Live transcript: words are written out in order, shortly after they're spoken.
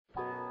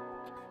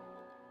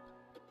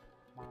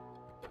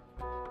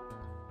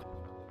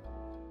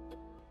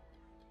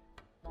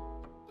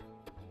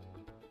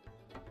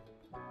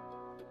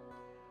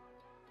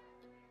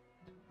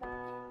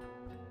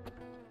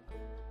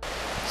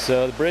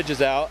So the bridge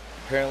is out.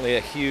 Apparently a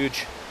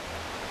huge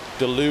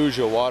deluge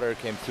of water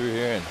came through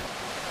here and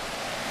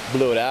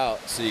blew it out.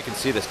 So you can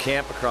see this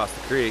camp across the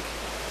creek.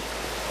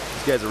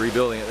 These guys are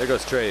rebuilding it. There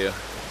goes Treyu.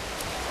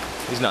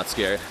 He's not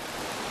scared.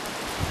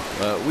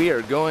 But we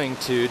are going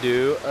to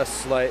do a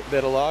slight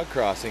bit of log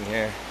crossing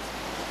here.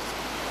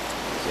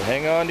 So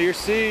hang on to your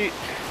seat.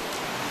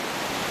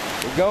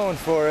 We're going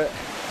for it.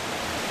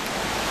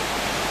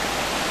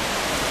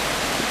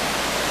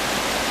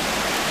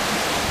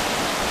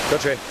 Go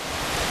Trey.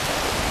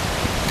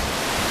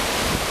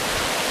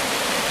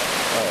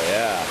 Oh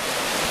yeah.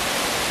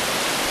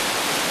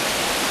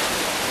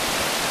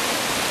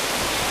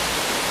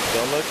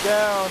 Don't look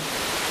down.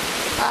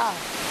 Ah,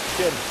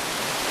 good.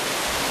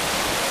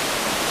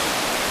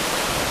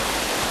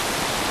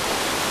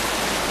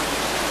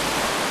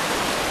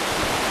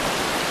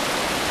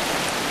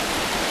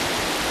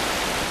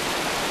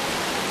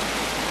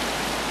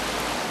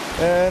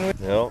 And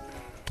well,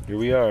 here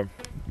we are.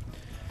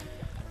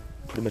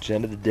 Pretty much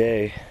end of the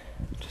day.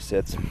 Just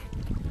had some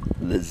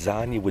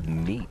lasagna with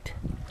meat.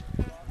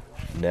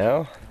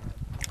 Now,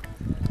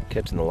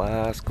 catching the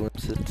last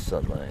glimpse of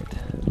sunlight.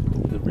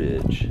 The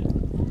ridge.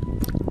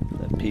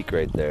 That peak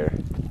right there,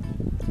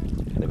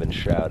 kind of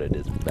enshrouded,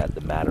 is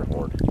the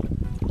Matterhorn.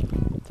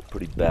 It's a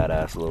pretty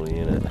badass little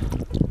unit.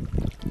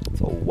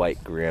 It's all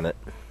white granite.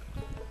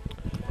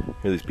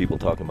 Here are these people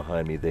talking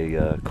behind me. They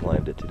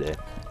climbed it today.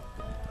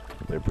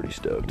 They're pretty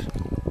stoked.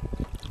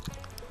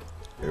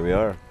 Here we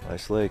are,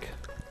 Ice Lake.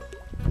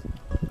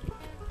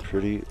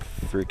 Pretty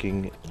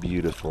freaking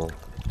beautiful.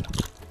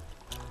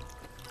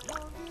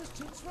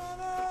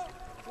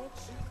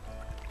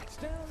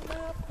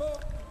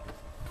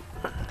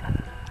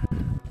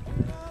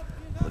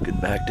 Looking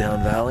back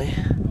down valley.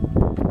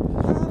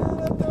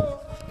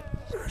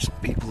 There's some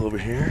people over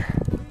here.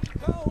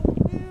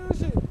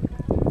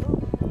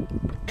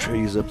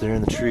 Trees up there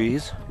in the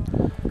trees.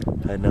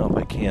 Hiding out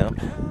by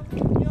camp.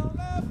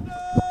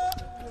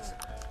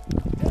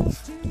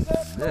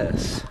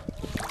 This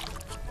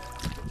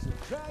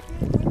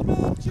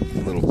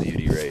little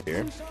beauty right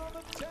here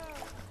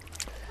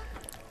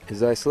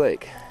is Ice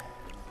Lake.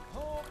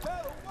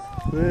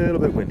 A little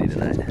bit windy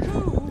tonight.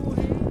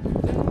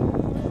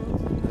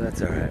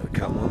 That's alright. We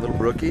caught one little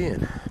brookie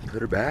and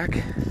put her back.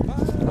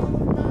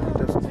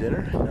 Picked up some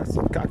dinner, got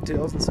some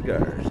cocktails and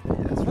cigars.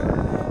 Yeah, that's right.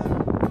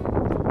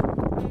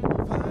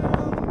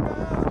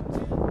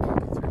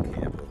 Through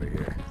camp over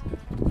here.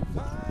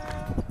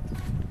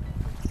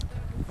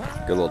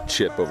 Got a little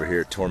Chip over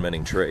here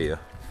tormenting Treyu.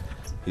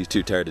 He's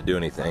too tired to do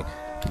anything.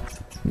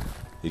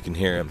 You can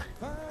hear him.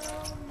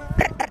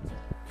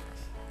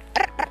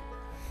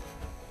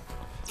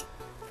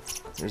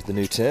 There's the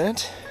new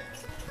tent.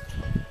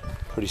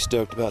 Pretty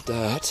stoked about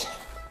that.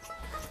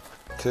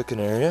 Cooking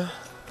area.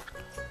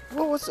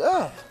 Whoa, what's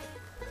that?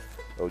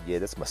 Oh yeah,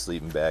 that's my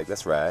sleeping bag.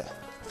 That's right.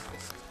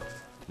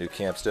 New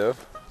camp stove.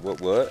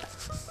 What?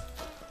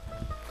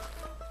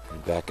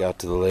 And back out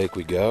to the lake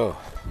we go.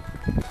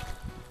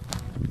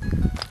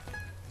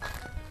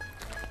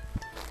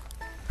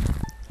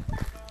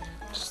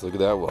 Just look at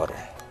that water.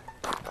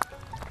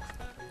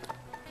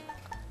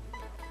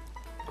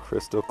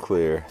 Crystal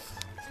clear.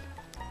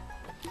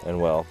 And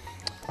well,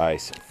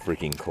 ice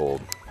freaking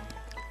cold.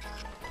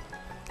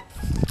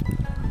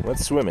 Went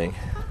swimming,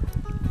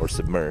 or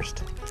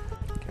submersed.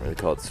 Can't really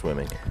call it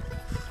swimming.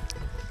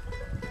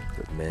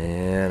 But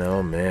man,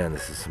 oh man,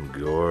 this is some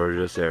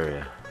gorgeous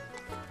area.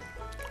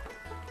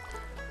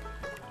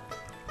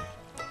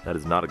 That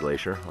is not a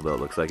glacier, although it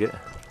looks like it.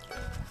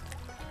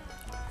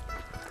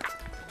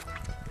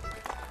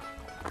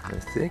 I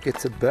think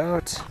it's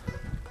about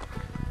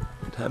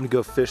time to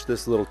go fish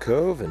this little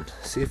cove and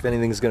see if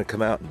anything's gonna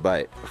come out and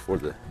bite before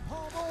the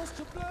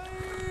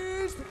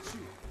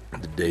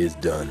day is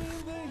done.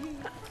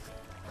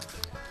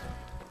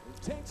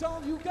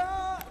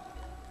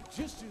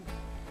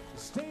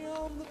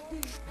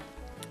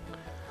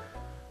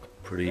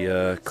 Pretty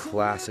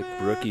classic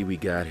brookie we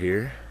got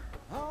here.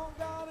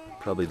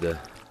 Probably the,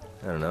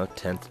 I don't know,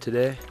 10th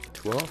today,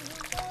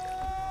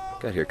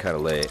 12th. Got here kind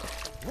of late.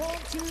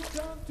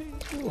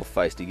 A little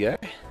feisty guy.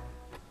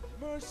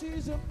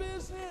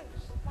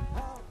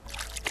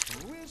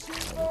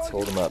 Let's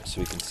hold him up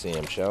so we can see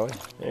him, shall we?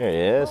 There he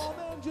is.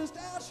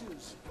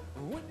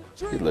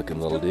 Good looking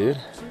little dude.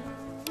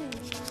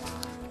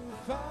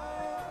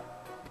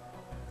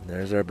 And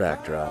there's our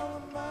backdrop.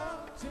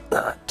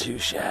 Not too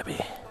shabby.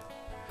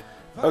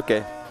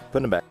 Okay,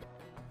 putting him back.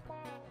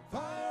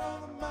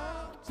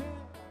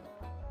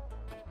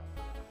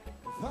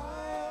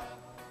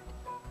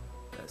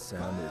 That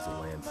sound is a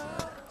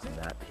landslide on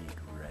that peak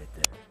right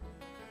there.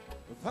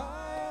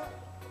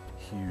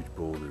 Huge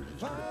boulders just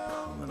started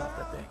pulling off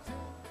that thing.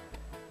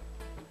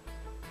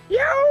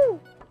 Yo!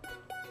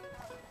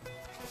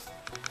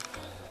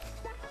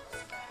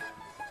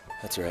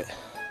 That's right.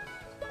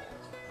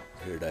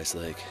 Here at Ice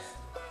Lake.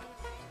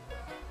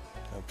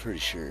 I'm pretty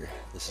sure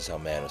this is how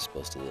man was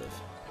supposed to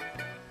live.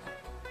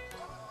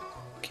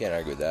 Can't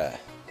argue with that.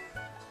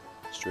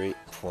 Straight,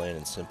 plain,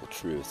 and simple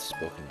truth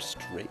spoken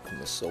straight from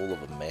the soul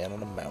of a man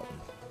on a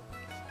mountain.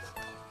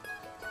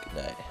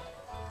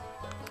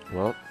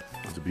 Well,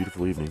 it's a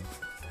beautiful evening.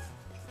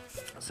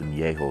 Some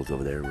yay-holes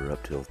over there. We're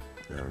up till,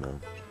 I don't know,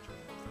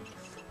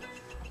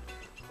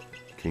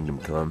 Kingdom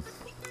Come,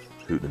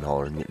 hooting and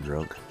hollering, getting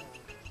drunk.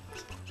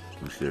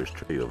 You see there's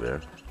Trey over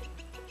there.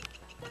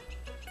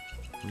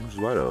 This is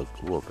what I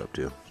woke up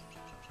to.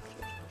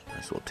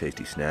 Nice little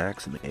tasty snack,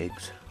 some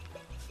eggs,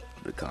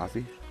 a bit of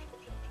coffee.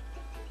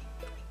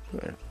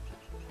 Okay.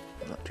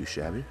 Not too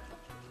shabby.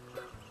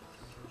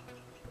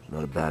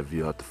 Not a bad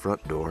view out the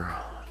front door,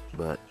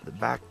 but the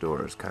back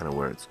door is kind of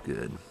where it's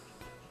good.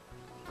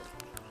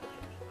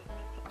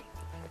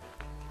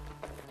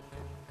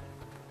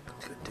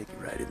 It's gonna take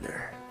you right in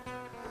there.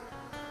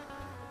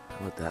 How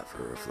about that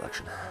for a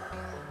reflection?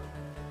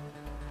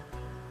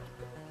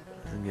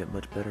 Doesn't get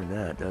much better than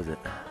that, does it?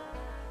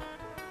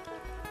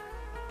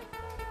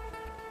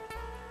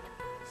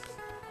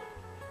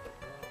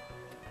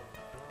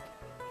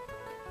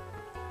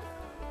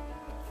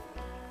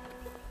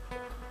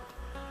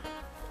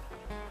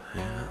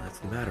 Yeah, that's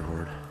the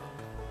Matterhorn.